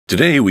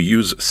Today we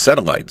use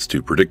satellites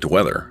to predict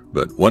weather,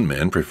 but one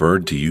man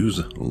preferred to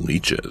use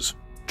leeches.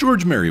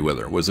 George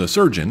Merryweather was a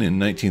surgeon in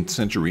 19th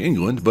century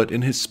England, but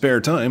in his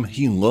spare time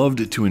he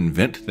loved to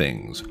invent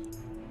things.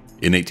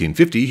 In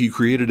 1850 he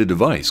created a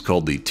device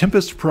called the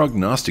Tempest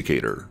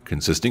Prognosticator,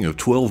 consisting of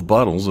 12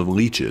 bottles of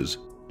leeches.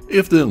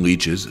 If the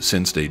leeches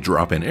sensed a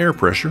drop in air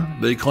pressure,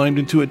 they climbed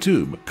into a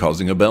tube,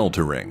 causing a bell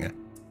to ring.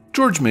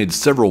 George made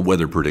several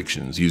weather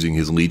predictions using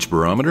his Leech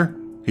Barometer.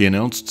 He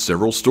announced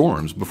several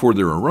storms before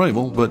their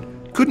arrival, but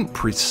couldn't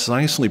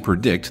precisely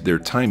predict their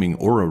timing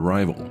or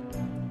arrival.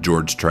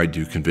 George tried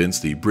to convince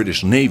the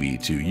British Navy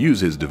to use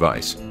his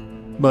device,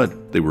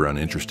 but they were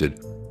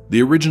uninterested.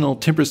 The original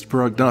Tempest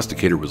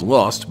Prognosticator was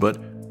lost, but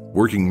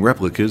working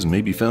replicas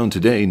may be found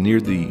today near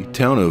the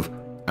town of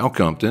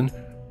Alcompton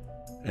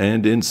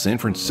and in San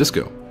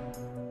Francisco.